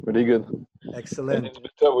really good. Excellent. And it's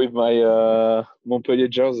better with my Montpellier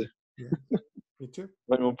jersey. Yeah. Me too.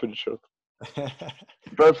 My Montpellier shirt.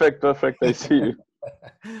 Perfect. I see you.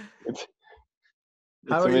 It's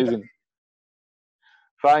How it's are you? amazing.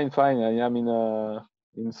 Fine. I am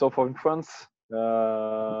in south of France,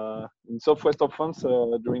 in southwest of France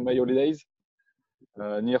during my holidays,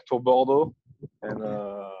 near to Bordeaux, and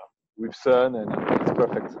with sun, and it's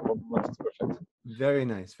perfect. For the moment, it's perfect. Very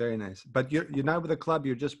nice, very nice. But you're not with a club,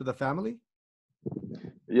 you're just with a family?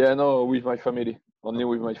 Yeah, no, with my family, only Oh,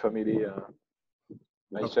 with my family,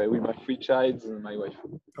 okay. with my three childs and my wife.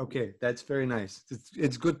 Okay, that's very nice.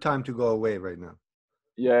 It's good time to go away right now.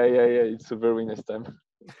 Yeah. It's a very nice time.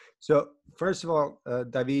 So first of all,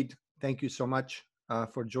 David, thank you so much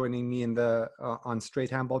for joining me in the on Straight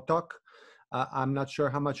Handball Talk. I'm not sure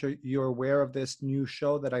how much you're aware of this new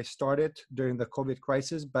show that I started during the COVID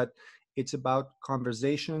crisis, but it's about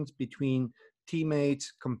conversations between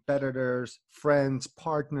teammates, competitors, friends,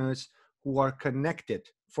 partners who are connected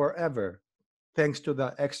forever thanks to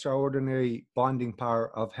the extraordinary bonding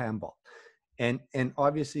power of handball. And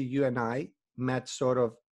obviously you and I met sort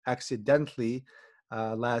of accidentally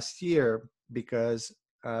last year because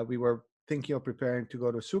we were thinking of preparing to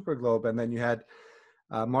go to Super Globe, and then you had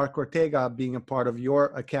Mark Ortega being a part of your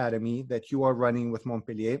academy that you are running with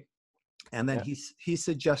Montpellier. And then Yeah. he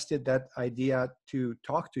suggested that idea to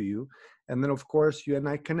talk to you. And then, of course, you and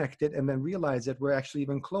I connected and then realized that we're actually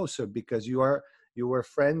even closer because you were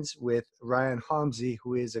friends with Ryan Homsey,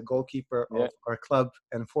 who is a goalkeeper Yeah. of our club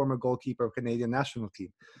and former goalkeeper of Canadian national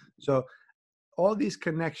team. So all these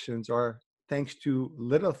connections are thanks to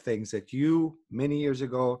little things that you many years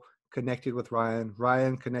ago connected with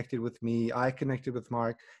Ryan connected with me, I connected with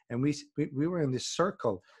Mark, and we were in this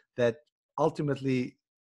circle that ultimately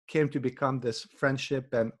came to become this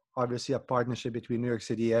friendship and obviously a partnership between New York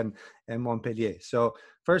City and Montpellier. So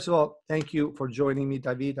first of all, thank you for joining me,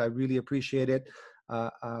 David. I really appreciate it.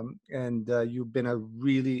 And you've been a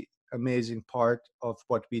really amazing part of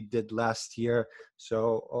what we did last year.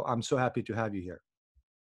 So I'm so happy to have you here.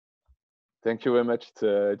 Thank you very much.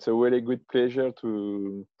 It's a really good pleasure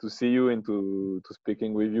to see you and to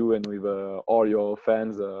speaking with you and with all your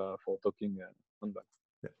fans for talking on that.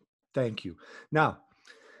 Thank you. Now,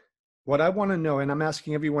 what I want to know, and I'm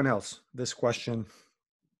asking everyone else this question,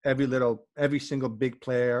 every single big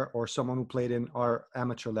player or someone who played in our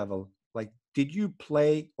amateur level, like, did you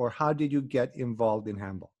play or how did you get involved in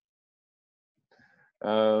handball?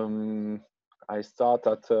 I start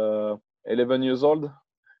at 11 years old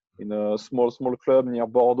in a small club near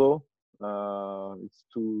Bordeaux. It's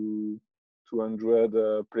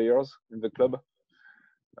 200 players in the club.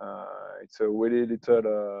 It's a really little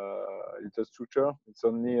structure. It's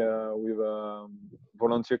only with a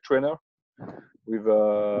volunteer trainer, with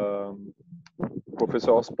a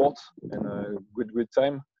professor of sports, and a good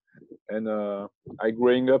time. And I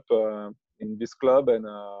growing up in this club, and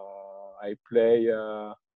I play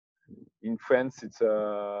in France. It's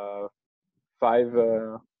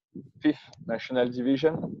fifth national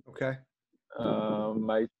division. Okay.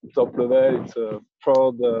 My top level, it's a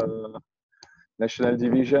third national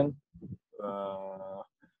division,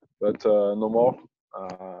 but no more.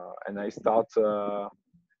 And I start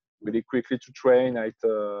really quickly to train at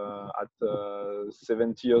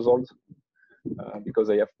 70 years old because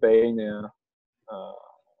I have pain.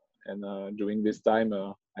 And during this time,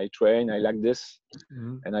 I train. I like this,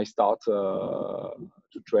 and I start to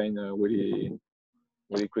train really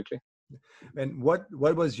quickly. And what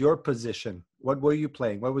was your position? What were you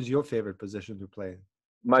playing? What was your favorite position to play?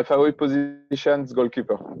 My favorite position is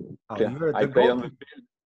goalkeeper. Oh, Yeah, you're I the play on the goalkeeper. field.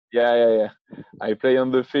 Yeah. I play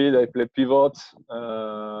on the field. I play pivot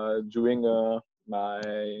during my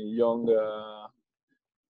young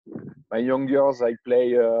years. I play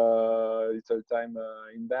little time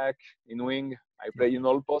in back, in wing. I play in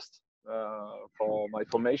all post for my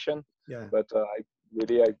formation. Yeah. But I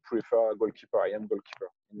prefer goalkeeper. I am goalkeeper.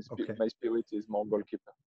 Okay. My spirit is more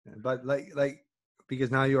goalkeeper. But like because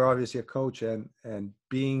now you're obviously a coach and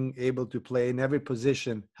being able to play in every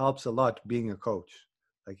position helps a lot being a coach.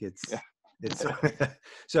 Like it's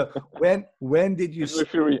so when did you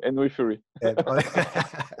and with Fury.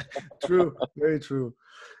 True, very true.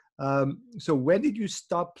 So when did you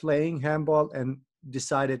stop playing handball and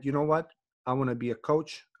decided, you know what, I want to be a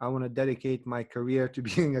coach, I want to dedicate my career to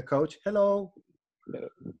being a coach? Hello.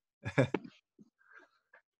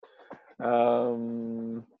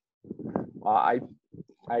 I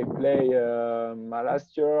play my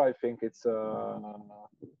last year. I think it's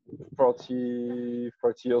 40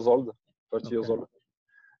 years old. 40 years old.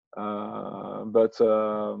 But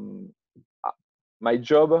my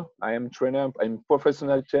job, I am trainer. I'm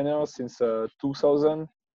professional trainer since 2000.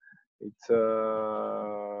 It's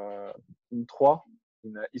in Troyes,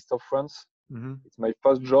 in east of France. Mm-hmm. It's my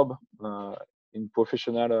first job in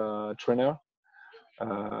professional trainer.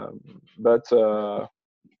 But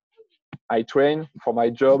I train for my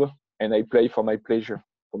job and I play for my pleasure,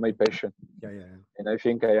 for my passion. Yeah. And I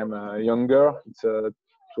think I am younger. It's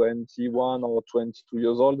 21 or 22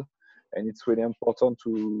 years old, and it's really important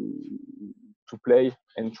to play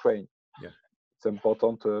and train. Yeah. It's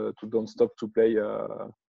important to don't stop to play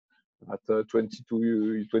at 20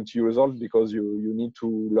 years old, because you need to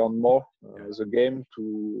learn more the game,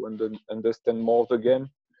 to understand more the game.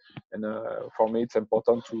 And for me, it's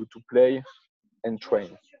important to play and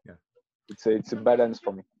train. Yeah. It's a balance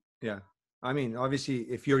for me. Yeah. I mean, obviously,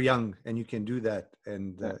 if you're young and you can do that,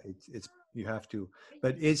 and it's you have to.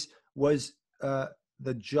 But was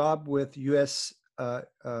the job with US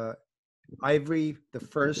Ivory the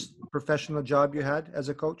first professional job you had as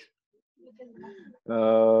a coach?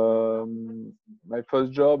 My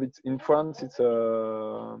first job, it's in France. It's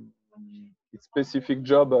a specific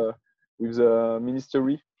job with the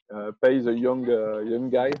ministry. Pays a young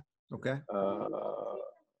guy. Okay.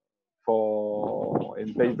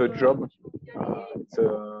 And pay the job. It's a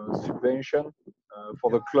subvention for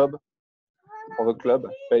the club.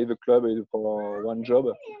 Pay the club for one job,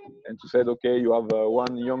 and to say, okay, you have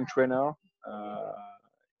one young trainer.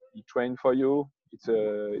 He train for you.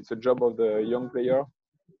 It's a job of the young player,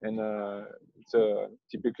 and it's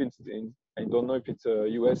typically I don't know if it's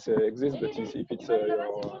US exists, but if it's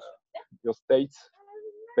your state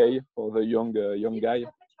pay for the young guy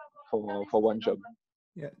for one job.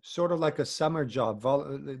 Yeah, sort of like a summer job.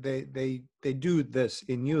 They do this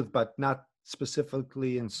in youth, but not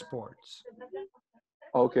specifically in sports.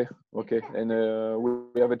 Okay. And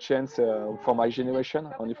we have a chance for my generation,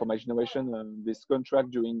 only for my generation, this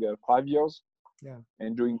contract during 5 years. Yeah.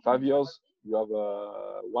 And during 5 years, you have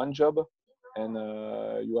one job, and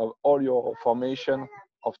you have all your formation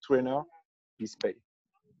of trainer is paid.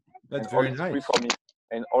 That's and very all is nice. free for me.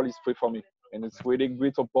 And all is free for me. And it's really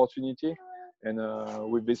great opportunity. And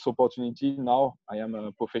with this opportunity, now I am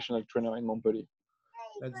a professional trainer in Montpellier.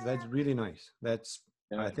 That's really nice.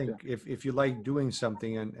 I think if you like doing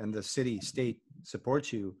something and the city state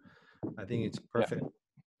supports you, I think it's perfect.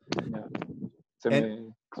 Yeah. It's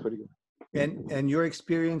really good. And your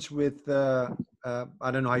experience with I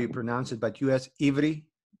don't know how you pronounce it, but US Ivry.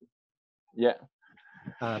 Yeah.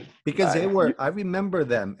 Because I remember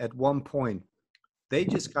them at one point. They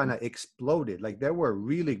just kind of exploded. Like they were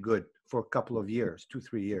really good for a couple of years,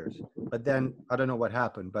 2-3 years. But then I don't know what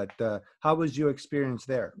happened. But how was your experience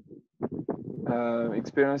there?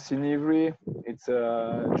 Experience in Ivry, it's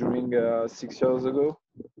during 6 years ago.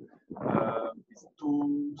 It's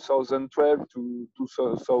 2012 to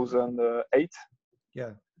 2008.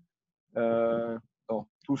 Yeah. No,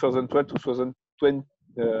 2012, 2020.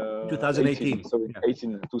 2018.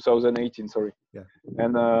 2018. Sorry. Yeah.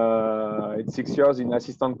 And it's 6 years in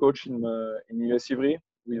assistant coach in US Ivry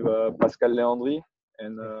with Pascal Leandri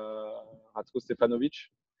and Ratko Stefanovic.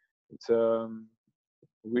 It's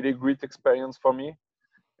really great experience for me.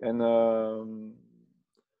 And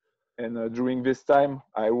during this time,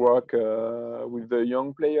 I work with the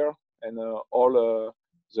young player and all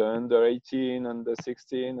the under 18 and the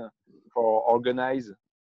 16 for organize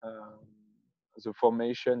the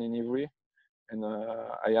formation in Ivry. And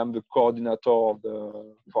I am the coordinator of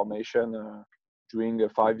the formation during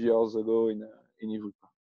 5 years ago in Ivry.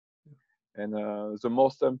 And the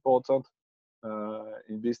most important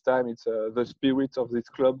in this time, it's the spirit of this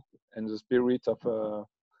club and the spirit of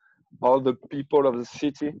all the people of the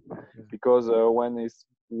city, because when it's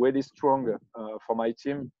really strong for my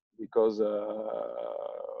team, because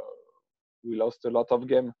we lost a lot of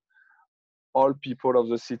game. All people of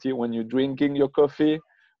the city, when you're drinking your coffee,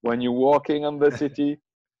 when you're walking on the city,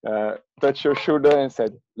 touch your shoulder and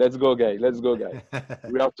said, let's go guys,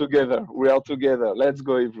 we are together, let's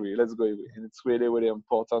go Ivry. And it's really, really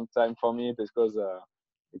important time for me, because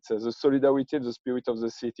it's the solidarity, the spirit of the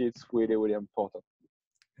city, it's really, really important.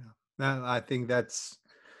 Well, I think that's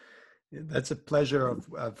a pleasure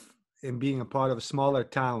of in being a part of smaller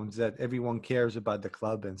towns, that everyone cares about the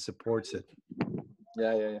club and supports it.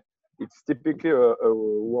 Yeah. It's typically a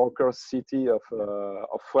worker city of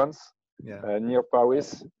France, near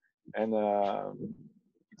Paris, and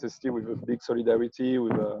it's a city with a big solidarity,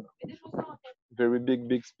 with a very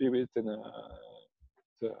big spirit, and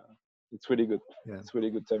it's really good. Yeah. It's really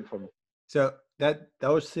good time for me. So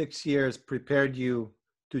those 6 years prepared you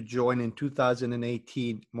to join in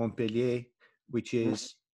 2018 Montpellier, which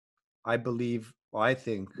is, I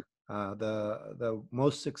think, the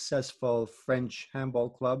most successful French handball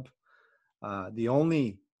club, the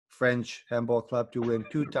only French handball club to win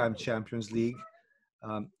 2 times Champions League.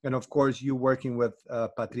 And of course, you working with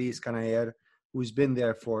Patrice Canayer, who's been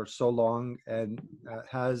there for so long and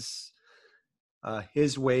has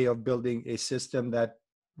his way of building a system that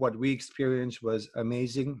what we experienced was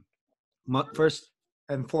amazing. First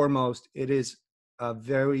and foremost, it is a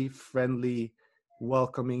very friendly,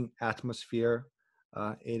 welcoming atmosphere.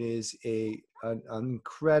 It is an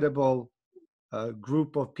incredible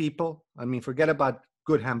group of people. I mean, forget about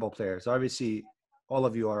good handball players. Obviously, all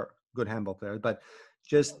of you are good handball players, but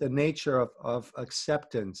just the nature of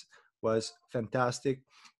acceptance was fantastic.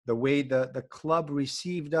 The way the club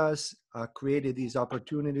received us, created these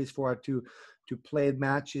opportunities for us to play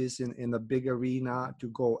matches in the big arena, to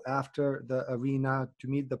go after the arena, to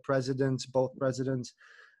meet the presidents, both presidents.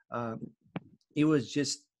 It was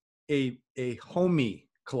just a homey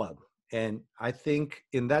club. And I think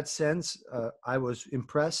in that sense, I was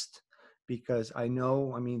impressed because I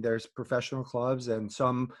know, I mean, there's professional clubs and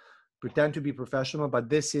some pretend to be professional, but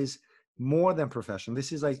this is more than professional.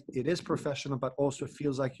 This is like, it is professional, but also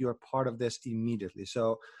feels like you're part of this immediately.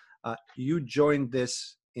 So you joined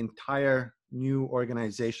this entire new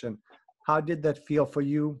organization. How did that feel for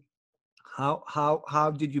you?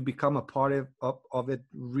 How did you become a part of it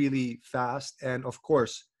really fast? And of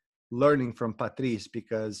course, learning from Patrice,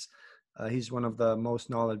 because he's one of the most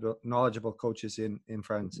knowledgeable coaches in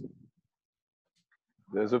France.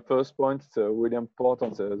 The first point is really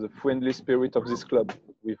important, the friendly spirit of this club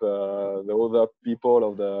with the other people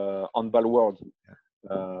of the handball world.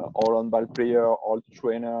 All handball player, all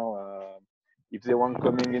trainer, if they want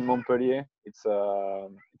coming in Montpellier, it's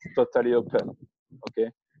totally open,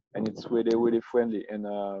 okay? And it's really, really friendly. And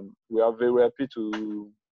we are very happy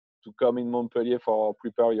to come in Montpellier for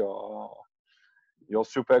prepare your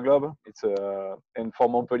Super Globe. It's and for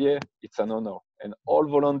Montpellier, it's an honor. And all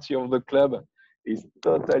volunteers of the club is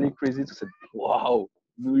totally crazy to say, wow,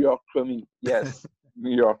 New York coming. Yes,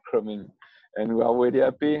 New York coming. And we are really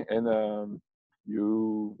happy. And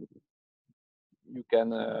you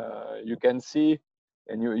can see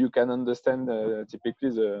and you can understand typically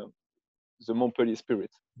the Montpellier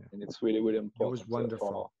spirit. Yeah. And it's really, really important. It was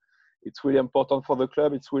wonderful. It's really important for the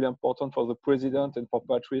club. It's really important for the president and for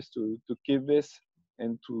Patrice to keep this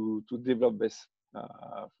and to develop this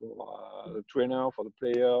for the trainer, for the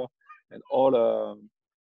player, and all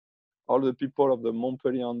the people of the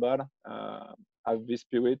Montpellier handball have this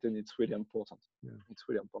spirit, and it's really important. Yeah. It's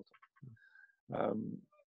really important.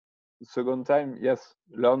 Second time, yes,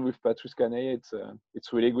 learn with Patrice Canayer.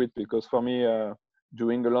 It's really good because for me,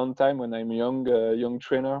 during a long time when I'm young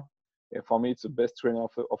trainer, for me it's the best trainer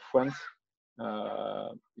of France.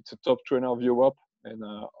 It's a top trainer of Europe and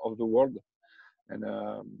of the world, and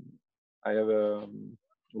I have a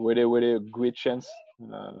really, really great chance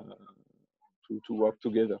to work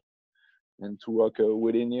together and to work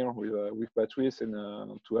really near with Patrice and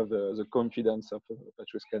to have the confidence of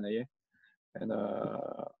Patrice Canayer. And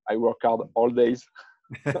I work hard all days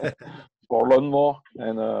for learn more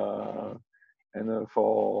and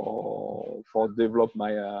for develop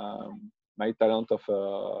my talent of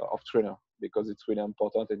trainer, because it's really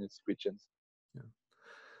important and it's great chance. Yeah.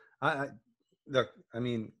 Look, I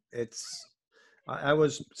mean, I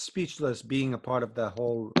was speechless being a part of the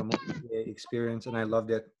whole experience, and I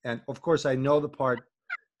loved it. And of course, I know the part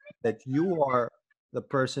that you are the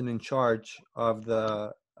person in charge of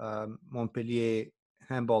the Montpellier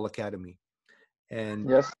Handball Academy, and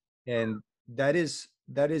yes, and that is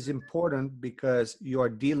important because you are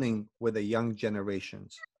dealing with the young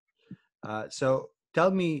generations. So tell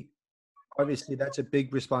me, obviously that's a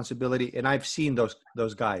big responsibility, and I've seen those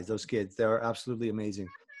guys, those kids. They're absolutely amazing.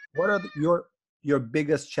 What are your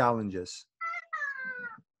biggest challenges?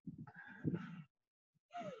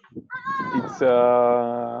 It's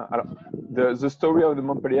the story of the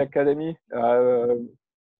Montpellier Academy.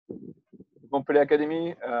 Montpellier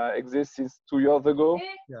Academy exists since 2 years ago.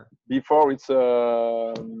 Yeah. Before it's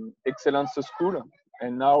Excellence School,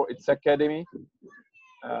 and now it's Academy.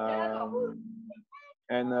 And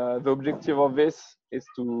the objective of this is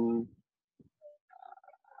to,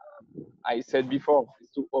 I said before, is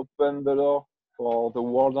to open the door for the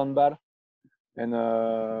world handball. And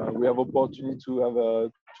we have opportunity to have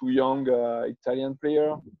 2 young Italian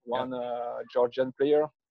player, one Georgian player.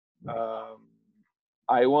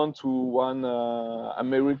 I want to one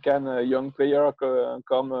American young player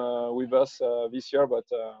come with us this year, but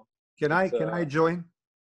can I join?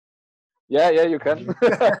 Yeah, you can.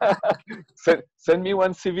 Send me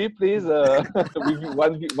one CV, please,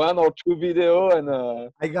 with one or two video, and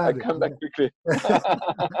I got it. come back quickly.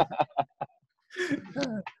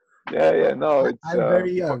 Yeah. No, it's I'm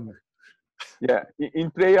very young. yeah.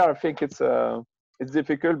 In player, I think it's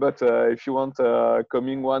difficult, but if you want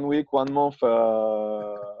coming 1 week, 1 month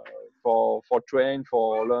for train,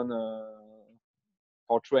 for learn,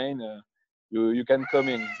 for train, you can come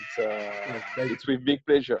in. It's with big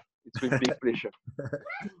pleasure. It's with big pleasure.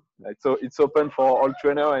 So it's open for all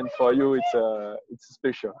trainer, and for you, it's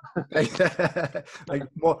special. Like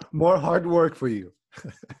more hard work for you.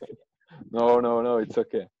 No, it's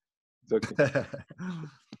okay. It's okay.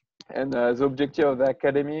 And the objective of the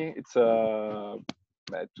academy, it's for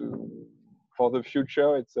the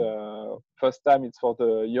future. It's first time. It's for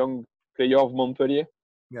the young player of Montpellier.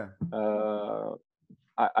 Yeah.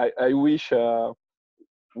 I wish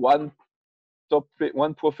one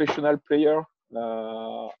one professional player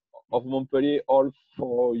of Montpellier all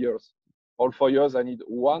 4 years. All 4 years, I need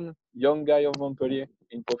one young guy of Montpellier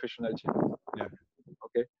in professional team. Yeah.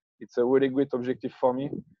 Okay, it's a really great objective for me.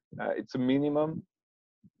 It's a minimum,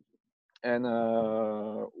 and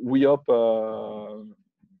we hope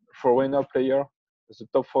foreigner player, the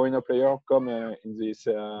top foreigner player, come in this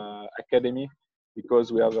academy,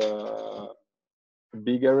 because we have a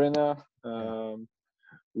big arena.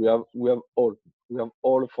 We have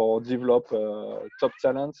all for develop top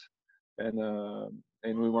talent, and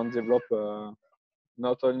we want to develop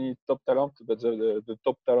not only top talent, but the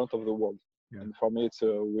top talent of the world. Yeah. And for me, it's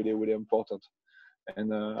really important.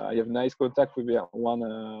 And I have nice contact with one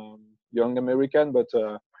young American, but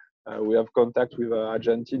we have contact with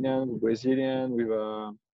Argentinian, Brazilian, with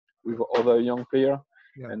other young player,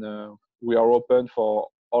 and we are open for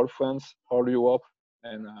all France, all Europe,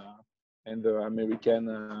 and the American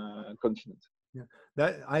continent. Yeah,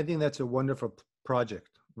 I think that's a wonderful project.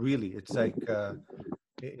 Really, it's like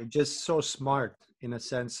just so smart in a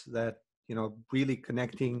sense that really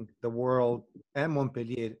connecting the world and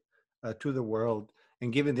Montpellier to the world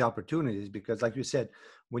and giving the opportunities. Because, like you said,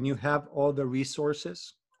 when you have all the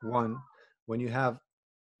resources, when you have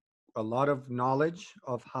a lot of knowledge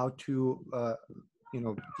of how to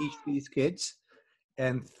teach these kids,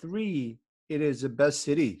 and 3, it is the best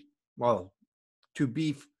city, well, to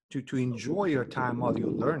enjoy your time while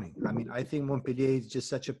you're learning. I mean, I think Montpellier is just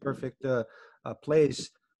such a perfect place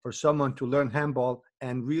for someone to learn handball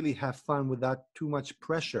and really have fun without too much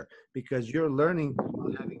pressure, because you're learning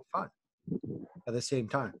while having fun at the same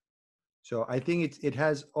time. So I think it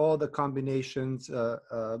has all the combinations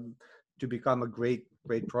to become a great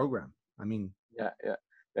program. I mean, yeah,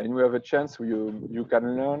 and we have a chance. You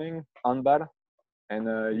can learning handball, and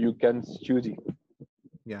you can study.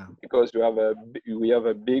 Yeah, because we have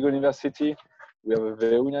a big university, we have a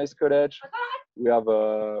very nice college, we have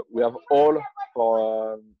all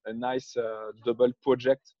for a nice double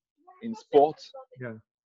project in sports,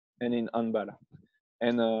 and in handball,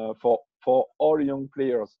 and for all young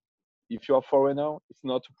players, if you are foreigner, it's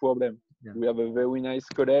not a problem. We have a very nice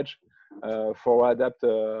college for adapt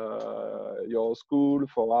your school,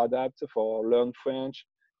 for adapt, for learn French,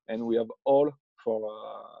 and we have all for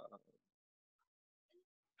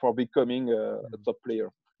becoming a top player.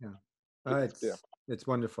 It's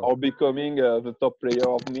wonderful. Or becoming the top player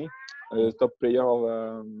of me, top player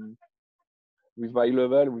of, with my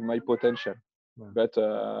level, with my potential. But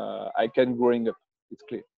I can growing up. It's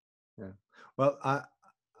clear. Yeah. Well,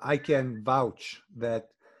 I can vouch that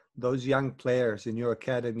those young players in your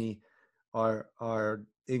academy are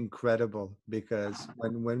incredible, because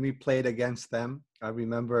when we played against them, I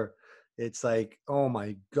remember it's like, oh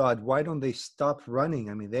my God, why don't they stop running?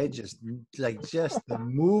 I mean, they just the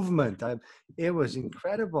movement. It was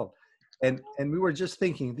incredible. And we were just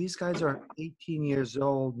thinking, these guys are 18 years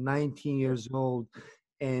old, 19 years old.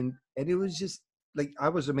 And it was just like, I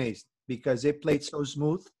was amazed because they played so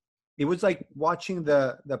smooth. It was like watching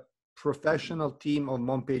the professional team of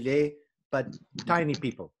Montpellier, but tiny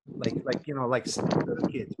people, like little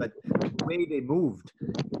kids, but the way they moved,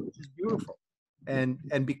 it was just beautiful. And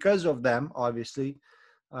because of them, obviously,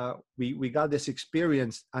 we got this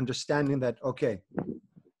experience understanding that, okay,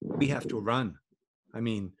 we have to run. I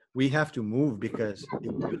mean, we have to move, because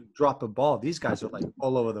if you drop a ball, these guys are like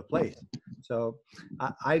all over the place. So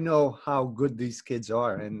I know how good these kids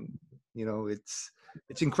are, and it's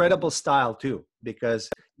incredible style too, because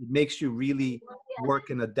it makes you really work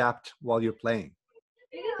and adapt while you're playing.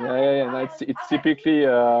 Yeah. It's typically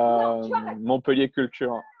Montpellier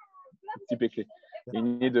culture. Typically,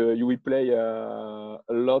 you will play a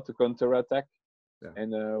lot of counter attack,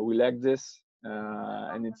 and we like this,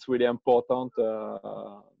 and it's really important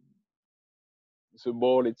the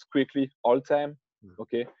ball. It's quickly all time.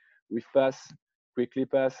 Okay, we quickly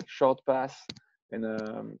pass, short pass, and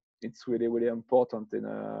it's really really important.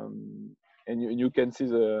 And you can see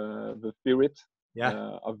the spirit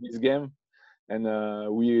of this game. And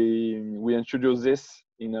we introduced this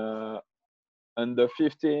in under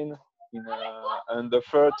 15, in under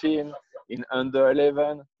 13, in under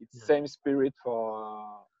 11. It's same spirit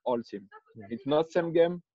for all team. It's not same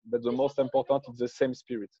game, but the most important is the same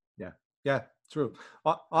spirit. Yeah, true.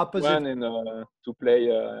 Opposite. One in to play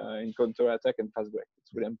in counter attack and fast break.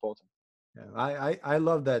 It's really important. Yeah, I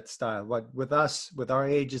love that style. What with us, with our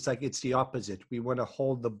age, it's like it's the opposite. We want to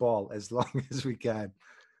hold the ball as long as we can.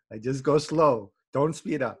 Like just go slow. Don't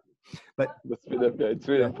speed up. But the speed up, it's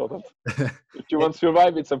really important. If you want to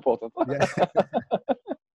survive, it's important. Yeah.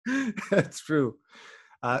 That's true.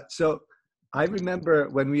 So I remember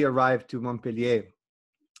when we arrived to Montpellier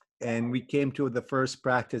and we came to the first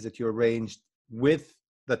practice that you arranged with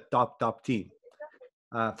the top team.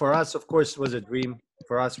 For us, of course, was a dream.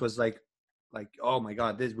 For us was like, oh my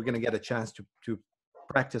God, we're going to get a chance to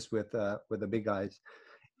practice with the big guys.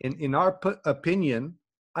 In our opinion,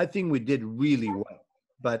 I think we did really well.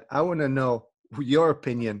 But I want to know your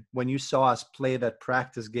opinion when you saw us play that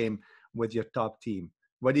practice game with your top team.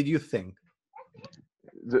 What did you think?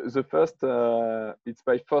 The first, it's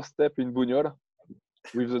my first step in Buñol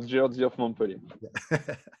with the jersey of Montpellier.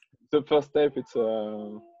 The first step, it's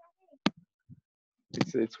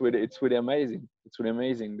really amazing. It's really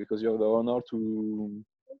amazing because you have the honor to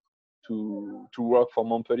work for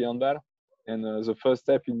Montpellier Handball, and the first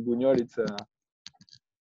step in Buñol, it's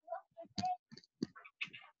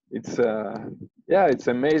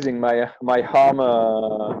amazing. My arm,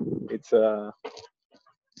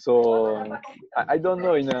 so I don't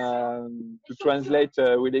know to translate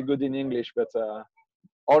really good in English, but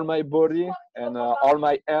all my body and all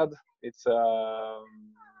my head,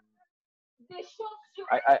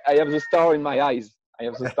 I have the star in my eyes. I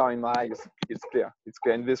have the star in my eyes. It's clear. It's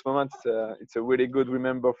clear. In this moment, it's a really good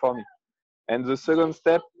remember for me. And the second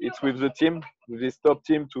step, it's with the team, with this top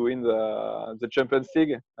team to win the Champions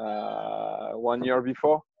League 1 year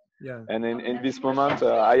before. Yeah. And in this moment,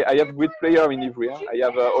 I have good player in Ivry. I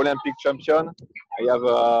have Olympic champion. I have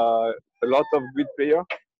a lot of good player.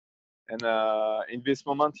 And in this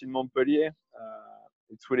moment in Montpellier,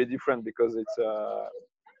 it's really different because it's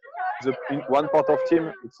one part of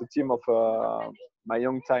team. It's a team of my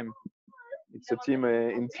young time. It's a team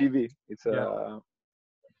in TV. It's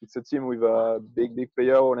a team with a big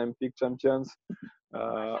player, Olympic champions,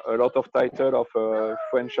 a lot of title of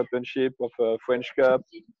French championship, of French Cup,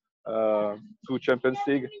 2 Champions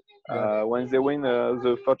League. When they win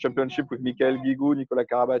the first championship with Mikhail Guigou, Nicolas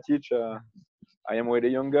Karabatic, I am really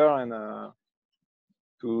younger, and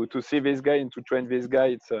to see this guy and to train this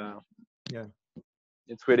guy,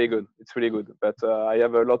 it's really good. It's really good. But I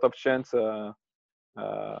have a lot of chance.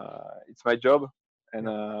 It's my job. And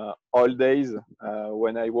all days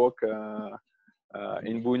when I work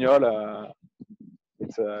in Buñol,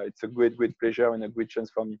 it's a great pleasure and a great chance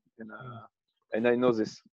for me. And I know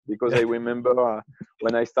this because I remember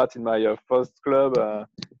when I started my first club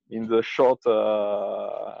in the short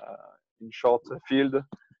field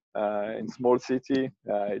in small city.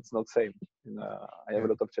 It's not same. And, I have a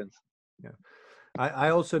lot of chance. Yeah, I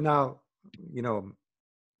also now,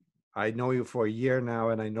 I know you for a year now,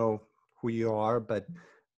 and I know who you are, but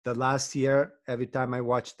the last year, every time I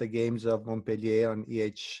watched the games of Montpellier on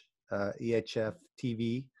EHF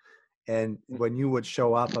TV, and when you would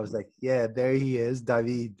show up, I was like, yeah, there he is,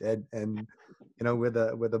 David, and with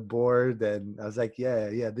a board, and I was like,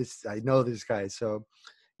 yeah, I know this guy. So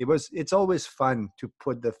it's always fun to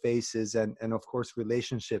put the faces and of course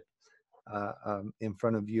relationship in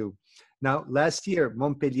front of you. Now, last year,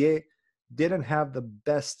 Montpellier didn't have the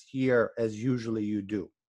best year as usually you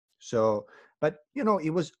do. So, but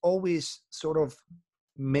it was always sort of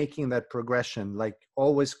making that progression, like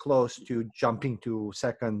always close to jumping to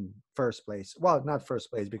first place. Well, not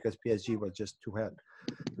first place because PSG was just too ahead.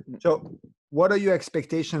 So what are your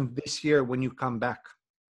expectations this year when you come back?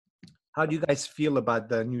 How do you guys feel about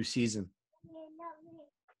the new season?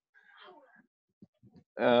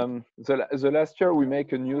 The last year we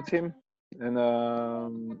make a new team, and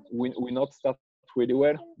we not start really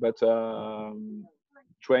well, but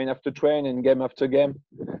train after train and game after game,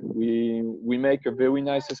 we make a very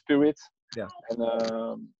nice spirit. Yeah. And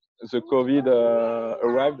the COVID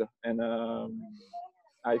arrived, and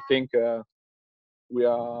I think we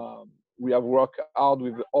have worked hard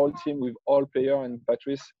with all team, with all player and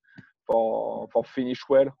Patrice for finish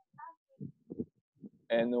well.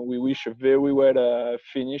 and we wish a very well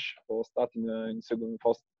finish for start in second,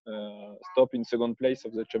 for stop in second place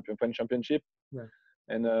of the French championship. Yeah.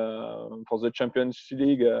 And for the Champions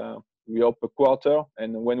League, we hope a quarter.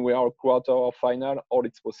 And when we are a quarter or final, all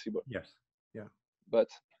it's possible. Yes. Yeah. But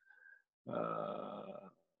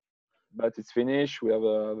it's finished. We have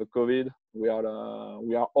the COVID. We are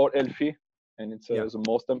all healthy, and it's the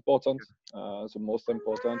most important. The most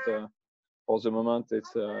important for the moment.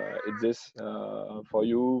 It's this for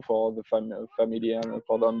you, for the family, and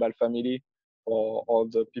for the handball family, for all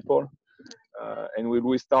the people. And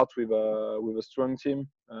we start with a strong team.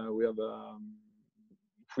 We have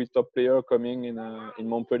 3 top players coming in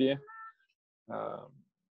Montpellier.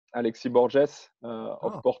 Alexis Borges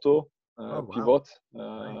of Porto, pivot,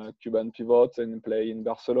 nice. Cuban pivot, and play in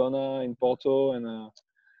Barcelona, in Porto,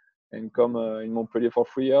 and come in Montpellier for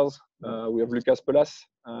 3 years. We have Lucas Pelas,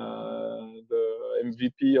 the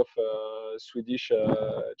MVP of Swedish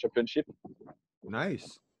championship.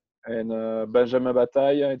 Nice. And Benjamin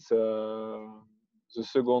Bataille, it's the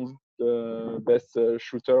second best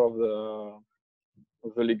shooter of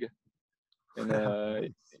the league,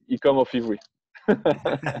 and he come of Ivry.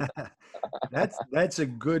 That's a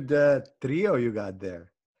good trio you got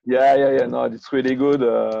there. Yeah. No, it's really good.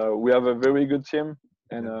 We have a very good team,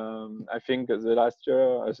 and I think the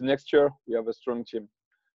next year we have a strong team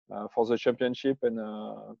for the championship and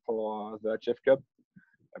for the HF Cup,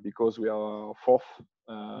 because we are 4th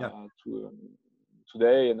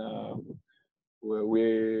today, and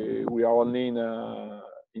we are only in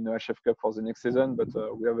the HF Cup for the next season, but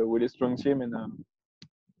we have a really strong team, and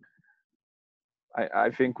I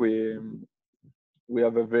think we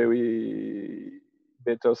have a very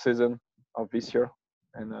better season of this year,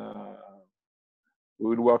 and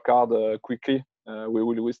we will work hard quickly. We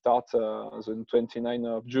will start the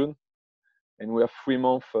 29th of June, and we have 3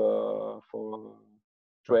 months for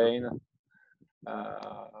train,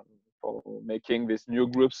 for making these new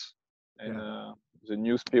groups and the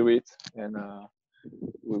new spirit, and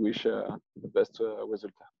we wish the best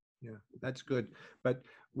result. Yeah, that's good. But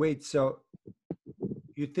wait, so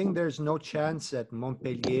you think there's no chance that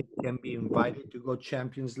Montpellier can be invited to go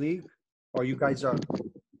Champions League, or you guys are,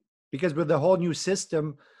 because with the whole new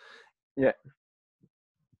system? Yeah,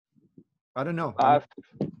 I don't know.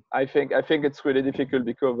 I think it's really difficult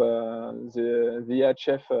because the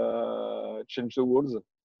VHF changed the rules,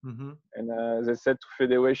 and they said to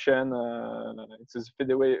federation, it's a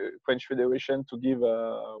French federation, to give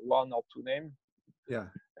 1 or 2 names. Yeah.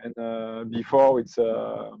 And before it's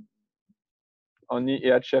only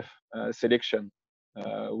EHF selection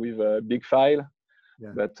with a big file,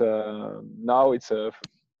 but now it's the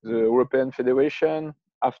European Federation.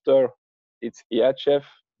 After it's EHF,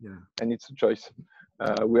 and it's a choice.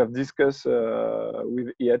 We have discussed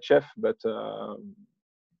with EHF, but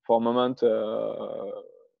for a moment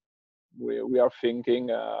we are thinking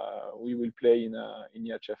we will play in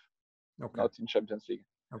EHF, not in Champions League.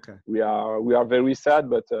 Okay. We are very sad,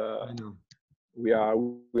 but I know. we are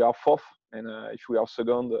 4th, and if we are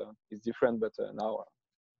 2nd, it's different. But now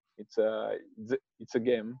it's a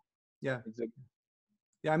game. Yeah.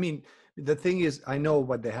 Yeah. I mean, the thing is, I know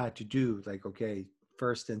what they had to do. Like, okay,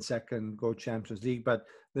 1st and 2nd go Champions League, but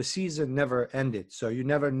the season never ended, so you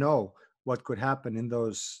never know what could happen in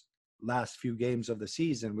those last few games of the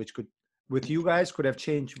season, which could, with you guys, could have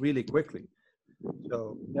changed really quickly.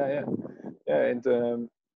 So yeah, and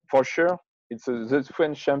for sure, it's the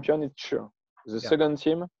French champion. It's sure. The second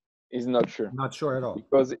team is not sure. Not sure at all.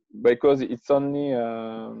 Because it's only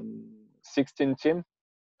 16 teams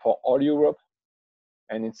for all Europe,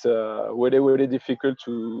 and it's really difficult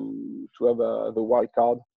to have the wild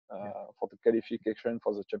card for the qualification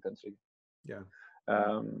for the Champions League. Yeah.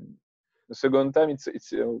 The second time, it's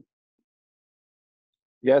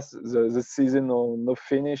yes, the season no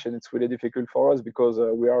finish, and it's really difficult for us because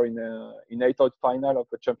we are in 8-out final of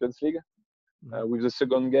the Champions League with the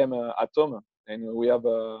second game at home, and we have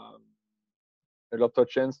a lot of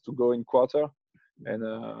chance to go in quarter, and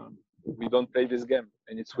we don't play this game,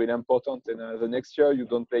 and it's really important. And the next year you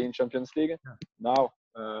don't play in Champions League. Now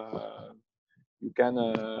you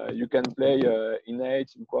can play in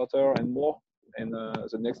 8, in quarter, and more, and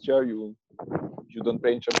the next year you don't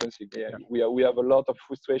play in Champions League. We have a lot of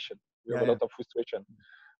frustration.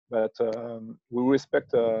 But we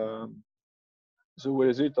respect the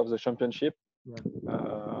result of the championship,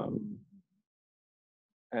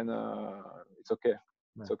 and it's okay.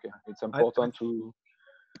 It's okay. It's important to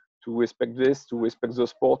respect this, to respect the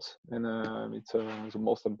sport, and it's the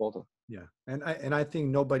most important. Yeah, and I think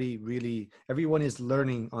nobody really, everyone is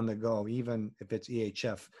learning on the go, even if it's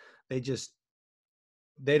EHF. They just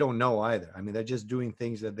they don't know either. I mean, they're just doing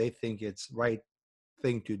things that they think it's right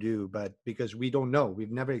thing to do, but because we don't know,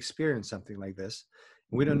 we've never experienced something like this.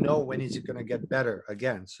 We don't know when it's going to get better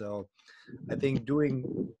again. So I think doing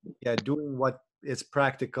what is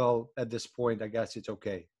practical at this point, I guess it's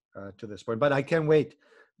okay to this point. But I can't wait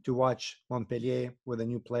to watch Montpellier with the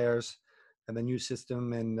new players and the new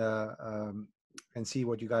system, and see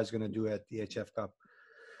what you guys are going to do at the HF Cup.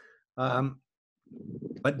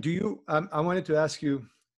 But do you? I wanted to ask you,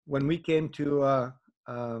 when we came to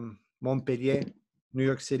Montpellier, New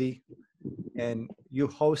York City, and you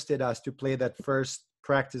hosted us to play that first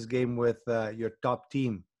practice game with your top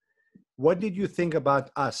team. What did you think about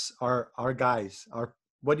us, our guys?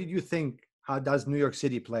 What did you think? How does New York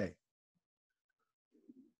City play?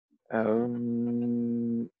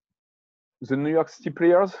 The New York City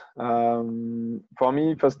players, for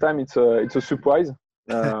me, first time it's a surprise.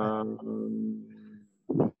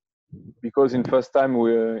 Because in first time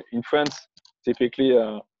we in France, typically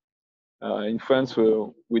in France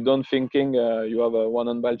we don't thinking you have a one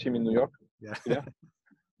handball team in New York. Yeah.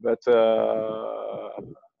 But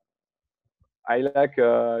I like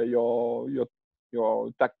your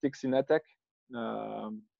tactics in attack.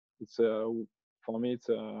 It's for me it's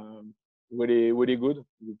really really good.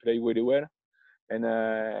 You play really well,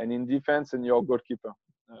 and in defense and your goalkeeper.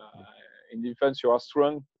 In defense you are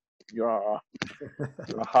strong. You are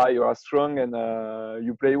high, you are strong, and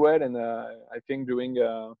you play well. And I think during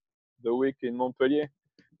the week in Montpellier,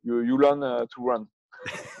 you learn to run,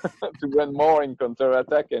 to run more in counter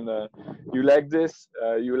attack, and you like this.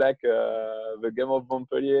 You like the game of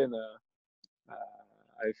Montpellier, and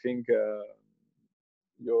I think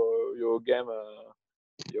your game,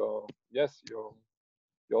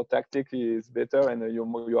 your tactic is better, and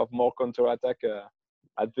you have more counter attack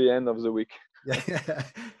at the end of the week. Yeah.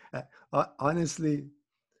 Honestly,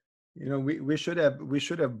 we should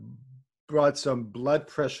have brought some blood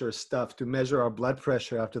pressure stuff to measure our blood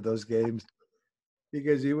pressure after those games,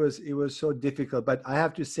 because it was so difficult. But I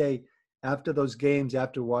have to say, after those games,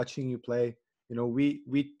 after watching you play,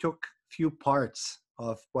 we took few parts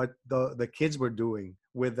of what the kids were doing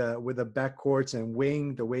with the backcourts and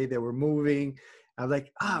wing, the way they were moving. I'm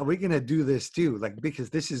like, we're gonna do this too, like, because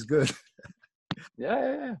this is good.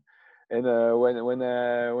 Yeah. And when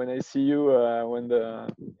I see you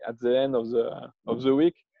at the end of the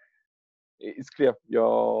week, it's clear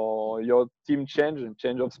your team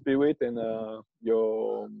change of spirit, and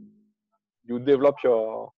you develop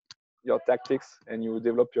your tactics, and you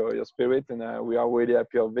develop your spirit, and we are really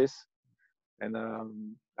happy of this. And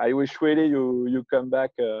I wish really you come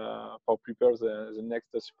back for prepare the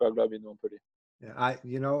next Super Club in Montpellier.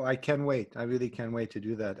 Yeah, I can't wait. I really can't wait to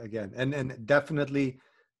do that again. And definitely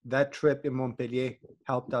that trip in Montpellier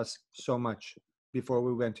helped us so much before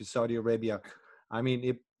we went to Saudi Arabia. I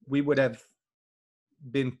mean, we would have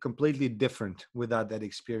been completely different without that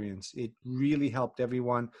experience. It really helped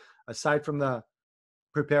everyone. Aside from the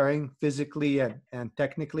preparing physically and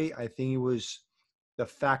technically, I think it was the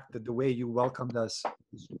fact that the way you welcomed us,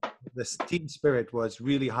 this team spirit was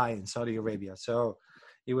really high in Saudi Arabia. So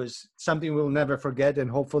it was something we'll never forget, and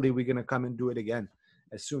hopefully we're going to come and do it again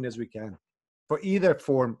as soon as we can. For either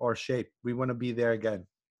form or shape, we want to be there again.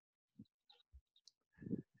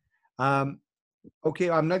 Okay,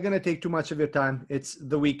 I'm not going to take too much of your time. It's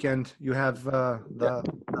the weekend. You have the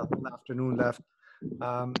whole afternoon left.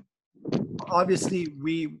 Obviously,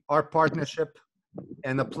 our partnership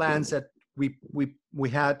and the plans that we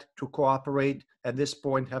had to cooperate at this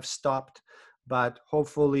point have stopped. But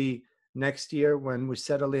hopefully next year, when we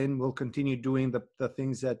settle in, we'll continue doing the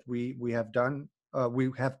things that we have done.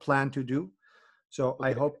 We have planned to do. So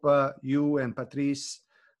I hope you and Patrice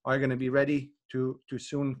are going to be ready to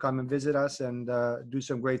soon come and visit us and do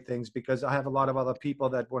some great things, because I have a lot of other people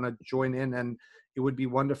that want to join in, and it would be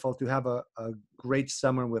wonderful to have a great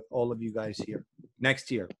summer with all of you guys here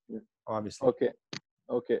next year, obviously.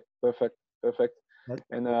 Okay, perfect.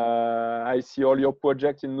 And I see all your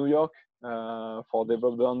projects in New York for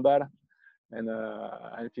develop the handball, and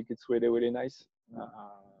I think it's really, really nice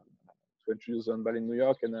to introduce the handball in New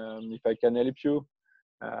York. And if I can help you,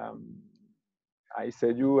 I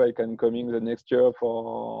said I can come in the next year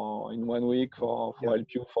for in 1 week for help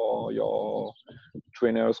you for your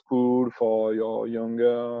trainer school, for your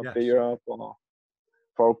younger player,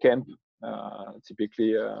 for camp.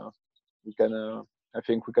 Typically, we can. I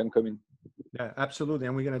think we can come in. Yeah, absolutely,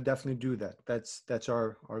 and we're going to definitely do that. That's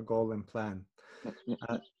our goal and plan.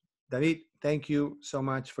 David, thank you so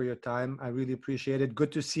much for your time. I really appreciate it.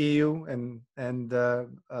 Good to see you, and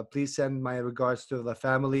please send my regards to the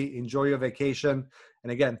family. Enjoy your vacation,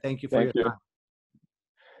 and again, thank you for your time.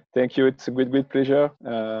 Thank you. It's a great pleasure.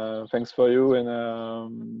 Thanks for you,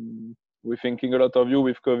 and we're thinking a lot of you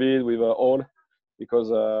with COVID, with all, because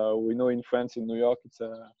we know in France, in New York,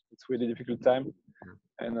 it's really difficult time,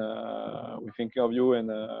 and we're thinking of you, and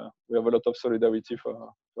we have a lot of solidarity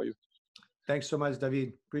for you. Thanks so much,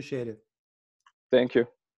 David. Appreciate it. Thank you.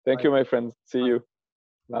 Thank Bye. you, my friend. See Bye. you.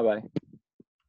 Bye bye.